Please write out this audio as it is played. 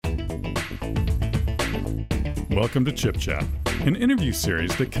Welcome to Chip Chat, an interview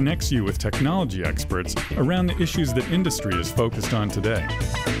series that connects you with technology experts around the issues that industry is focused on today.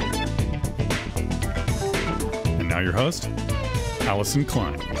 And now your host, Allison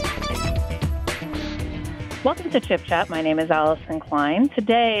Klein. Welcome to Chip Chat. My name is Allison Klein.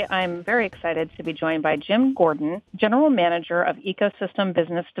 Today, I'm very excited to be joined by Jim Gordon, General Manager of Ecosystem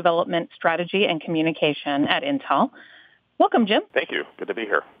Business Development Strategy and Communication at Intel. Welcome, Jim. Thank you. Good to be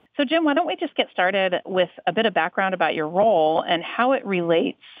here. So, Jim, why don't we just get started with a bit of background about your role and how it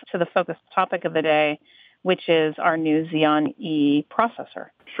relates to the focus topic of the day, which is our new Xeon E processor.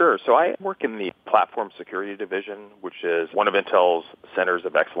 Sure. So I work in the Platform Security Division, which is one of Intel's centers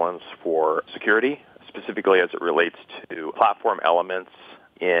of excellence for security, specifically as it relates to platform elements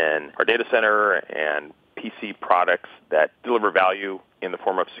in our data center and PC products that deliver value in the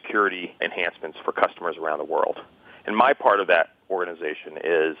form of security enhancements for customers around the world. And my part of that organization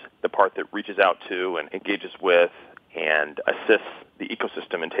is the part that reaches out to and engages with and assists the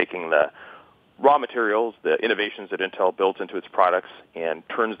ecosystem in taking the raw materials, the innovations that Intel builds into its products, and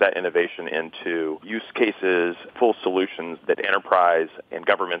turns that innovation into use cases, full solutions that enterprise and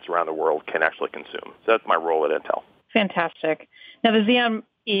governments around the world can actually consume. So that's my role at Intel. Fantastic. Now, the Xeon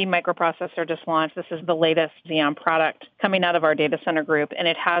E microprocessor just launched. This is the latest Xeon product coming out of our data center group, and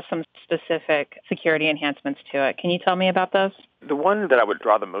it has some specific security enhancements to it. Can you tell me about those? The one that I would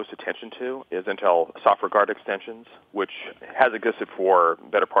draw the most attention to is Intel Software Guard Extensions, which has existed for the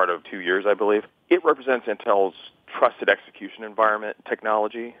better part of 2 years, I believe. It represents Intel's trusted execution environment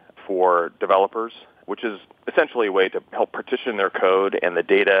technology for developers, which is essentially a way to help partition their code and the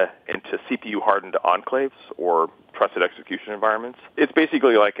data into CPU-hardened enclaves or trusted execution environments. It's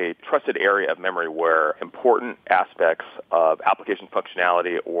basically like a trusted area of memory where important aspects of application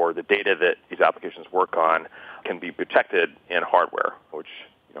functionality or the data that these applications work on can be protected in hardware, which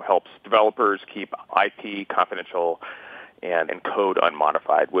helps developers keep IP confidential and code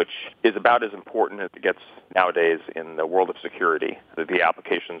unmodified, which is about as important as it gets nowadays in the world of security, that the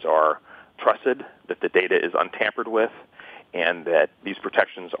applications are trusted, that the data is untampered with, and that these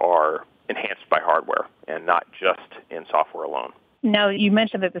protections are enhanced by hardware and not just in software alone. Now, you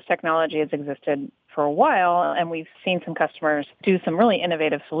mentioned that this technology has existed for a while, and we've seen some customers do some really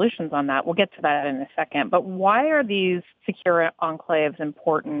innovative solutions on that. We'll get to that in a second. But why are these secure enclaves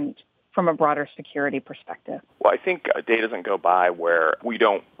important from a broader security perspective? Well, I think a day doesn't go by where we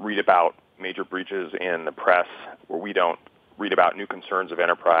don't read about major breaches in the press, where we don't read about new concerns of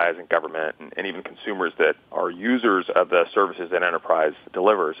enterprise and government and even consumers that are users of the services that enterprise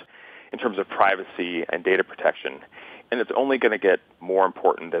delivers in terms of privacy and data protection. And it's only going to get more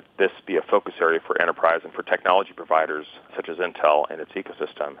important that this be a focus area for enterprise and for technology providers such as Intel and its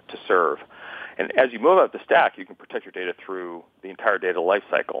ecosystem to serve. And as you move up the stack, you can protect your data through the entire data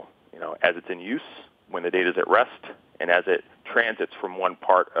lifecycle, as it's in use, when the data is at rest, and as it transits from one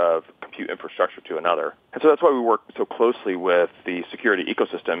part of compute infrastructure to another. And so that's why we work so closely with the security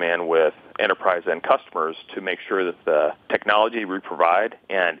ecosystem and with enterprise and customers to make sure that the technology we provide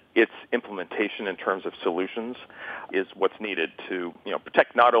and its implementation in terms of solutions is what's needed to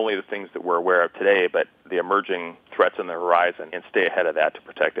protect not only the things that we're aware of today, but the emerging threats on the horizon and stay ahead of that to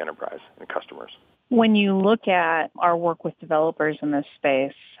protect enterprise and customers. When you look at our work with developers in this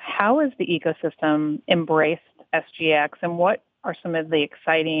space, how has the ecosystem embraced SGX, and what are some of the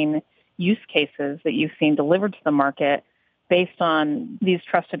exciting use cases that you've seen delivered to the market based on these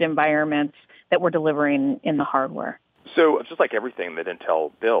trusted environments that we're delivering in the hardware? So just like everything that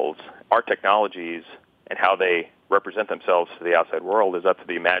Intel builds, our technologies and how they represent themselves to the outside world is up to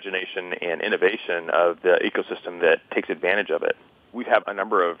the imagination and innovation of the ecosystem that takes advantage of it. We have a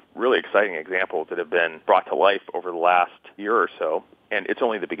number of really exciting examples that have been brought to life over the last year or so, and it's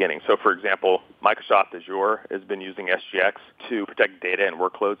only the beginning. So, for example, Microsoft Azure has been using SGX to protect data and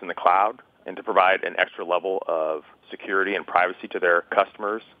workloads in the cloud and to provide an extra level of security and privacy to their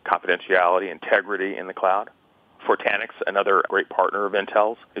customers, confidentiality, integrity in the cloud. Fortanix, another great partner of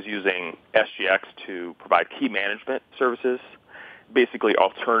Intel's, is using SGX to provide key management services, basically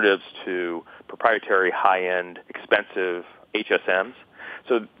alternatives to proprietary, high-end, expensive HSMs.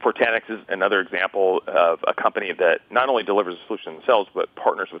 So Fortanix is another example of a company that not only delivers a solution themselves, but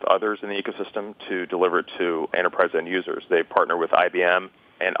partners with others in the ecosystem to deliver it to enterprise end users. They partner with IBM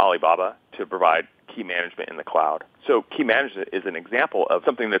and Alibaba to provide key management in the cloud. So key management is an example of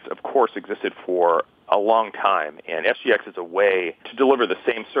something that's, of course, existed for a long time. And SGX is a way to deliver the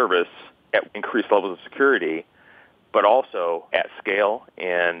same service at increased levels of security, but also at scale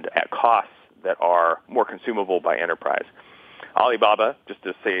and at costs that are more consumable by enterprise. Alibaba, just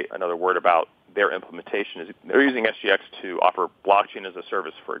to say another word about their implementation, is they're using SGX to offer blockchain as a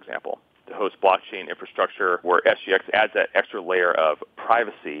service, for example, to host blockchain infrastructure where SGX adds that extra layer of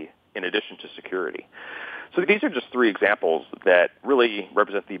privacy in addition to security. So these are just three examples that really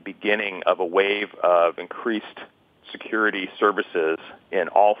represent the beginning of a wave of increased security services in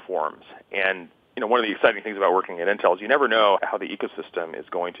all forms. And one of the exciting things about working at Intel is you never know how the ecosystem is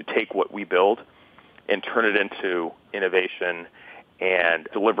going to take what we build and turn it into innovation and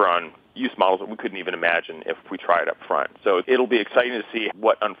deliver on use models that we couldn't even imagine if we tried up front. So it'll be exciting to see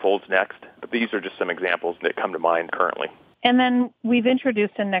what unfolds next. But these are just some examples that come to mind currently. And then we've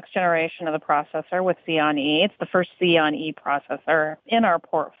introduced a next generation of the processor with Xeon E. It's the first Xeon E processor in our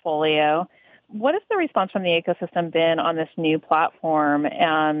portfolio. What has the response from the ecosystem been on this new platform?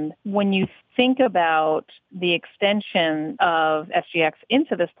 And when you think about the extension of SGX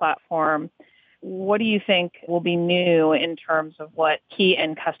into this platform, what do you think will be new in terms of what key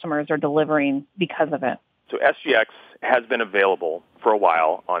end customers are delivering because of it? So SGX has been available for a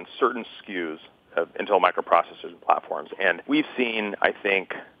while on certain SKUs of Intel microprocessors and platforms. And we've seen, I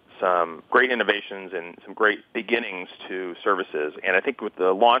think, some great innovations and some great beginnings to services. And I think with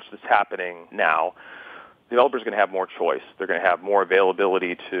the launch that's happening now, developers are going to have more choice. They're going to have more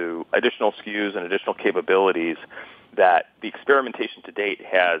availability to additional SKUs and additional capabilities that the experimentation to date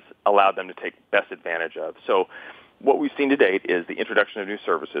has allowed them to take best advantage of. So what we've seen to date is the introduction of new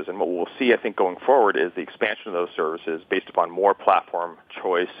services, and what we'll see, I think, going forward is the expansion of those services based upon more platform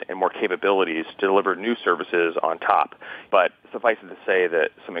choice and more capabilities to deliver new services on top. But suffice it to say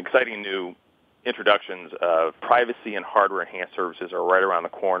that some exciting new introductions of privacy and hardware-enhanced services are right around the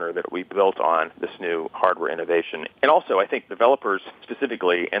corner that we built on this new hardware innovation. And also, I think developers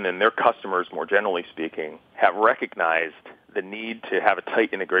specifically, and then their customers more generally speaking, have recognized the need to have a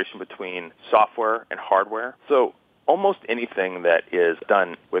tight integration between software and hardware. So almost anything that is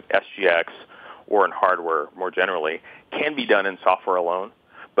done with SGX or in hardware more generally can be done in software alone.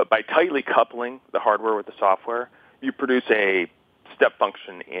 But by tightly coupling the hardware with the software, you produce a step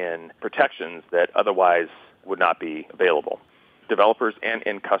function in protections that otherwise would not be available. Developers and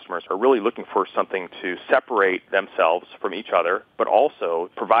end customers are really looking for something to separate themselves from each other, but also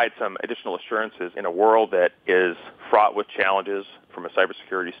provide some additional assurances in a world that is fraught with challenges from a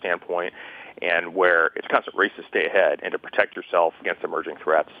cybersecurity standpoint and where it's a constant race to stay ahead and to protect yourself against emerging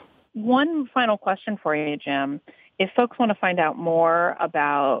threats. One final question for you, Jim. If folks want to find out more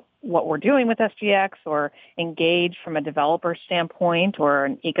about what we're doing with SGX or engage from a developer standpoint or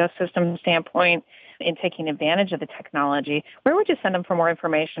an ecosystem standpoint in taking advantage of the technology, where would you send them for more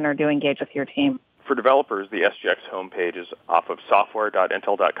information or do engage with your team? For developers, the SGX homepage is off of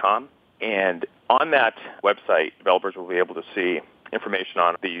software.intel.com. And on that website, developers will be able to see information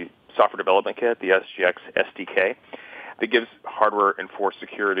on the software development kit, the SGX SDK, that gives hardware-enforced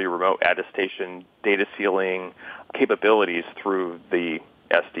security, remote attestation, data sealing capabilities through the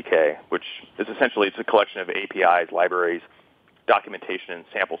SDK, which is essentially it's a collection of APIs, libraries, documentation, and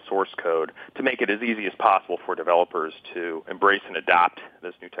sample source code to make it as easy as possible for developers to embrace and adopt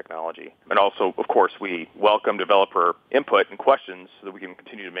this new technology. And also, of course, we welcome developer input and questions so that we can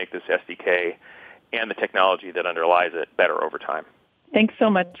continue to make this SDK and the technology that underlies it better over time. Thanks so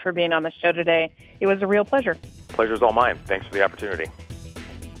much for being on the show today. It was a real pleasure. Pleasure's all mine. Thanks for the opportunity.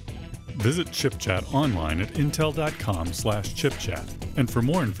 Visit ChipChat online at intel.com/chipchat. And for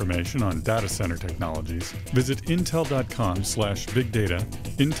more information on data center technologies, visit intel.com/bigdata,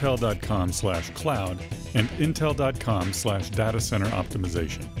 intel.com/cloud, and intel.com/datacenter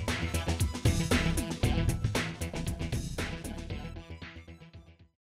optimization.